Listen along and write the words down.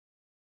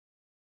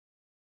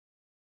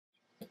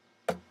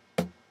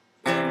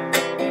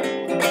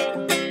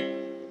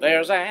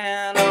There's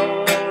an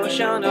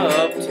ocean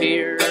of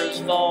tears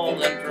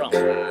falling from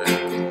my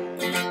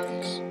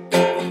eyes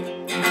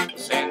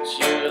since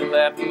you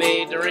left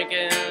me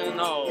drinking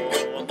all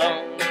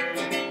alone.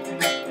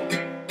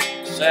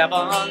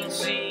 7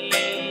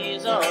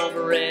 seas of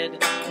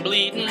red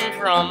bleeding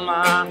from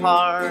my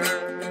heart,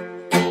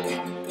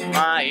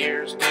 my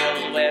ears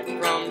still wet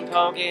from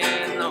talking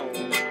on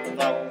the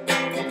phone.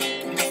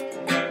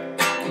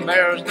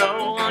 There's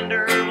no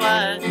wonder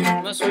why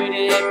my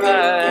sweetie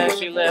pie,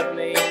 she left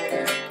me.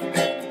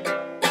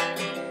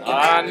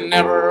 I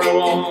never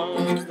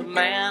was the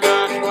man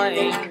I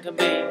claimed to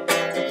be.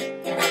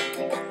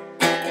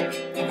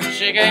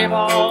 She gave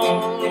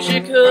all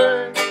she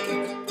could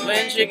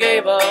when she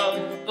gave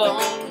up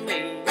on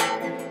me.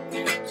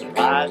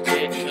 Surprised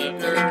it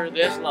took her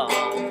this long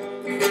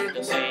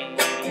to see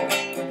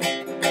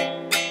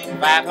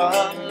that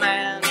a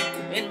man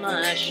in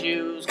my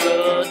shoes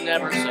could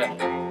never settle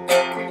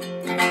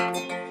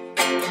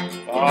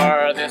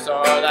for this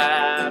or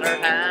that, or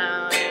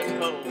how it's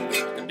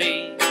supposed to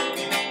be.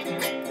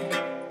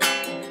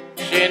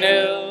 She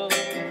knew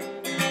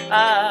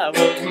I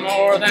was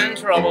more than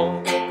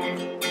trouble.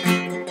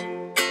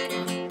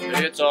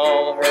 It's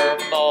all her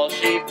fault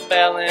she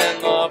fell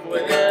in love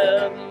with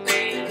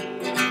me.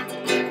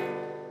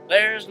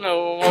 There's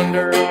no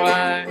wonder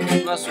why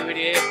my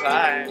sweetie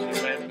pie,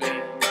 she left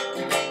me.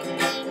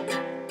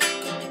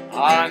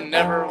 I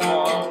never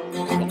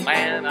was the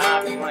man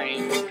I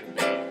claimed to be.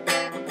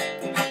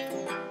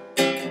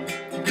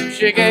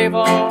 She gave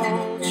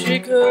all she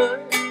could,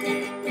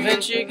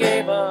 then she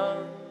gave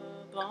up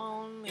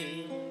on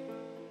me.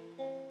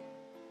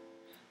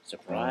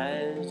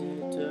 Surprised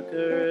it took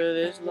her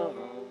this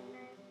long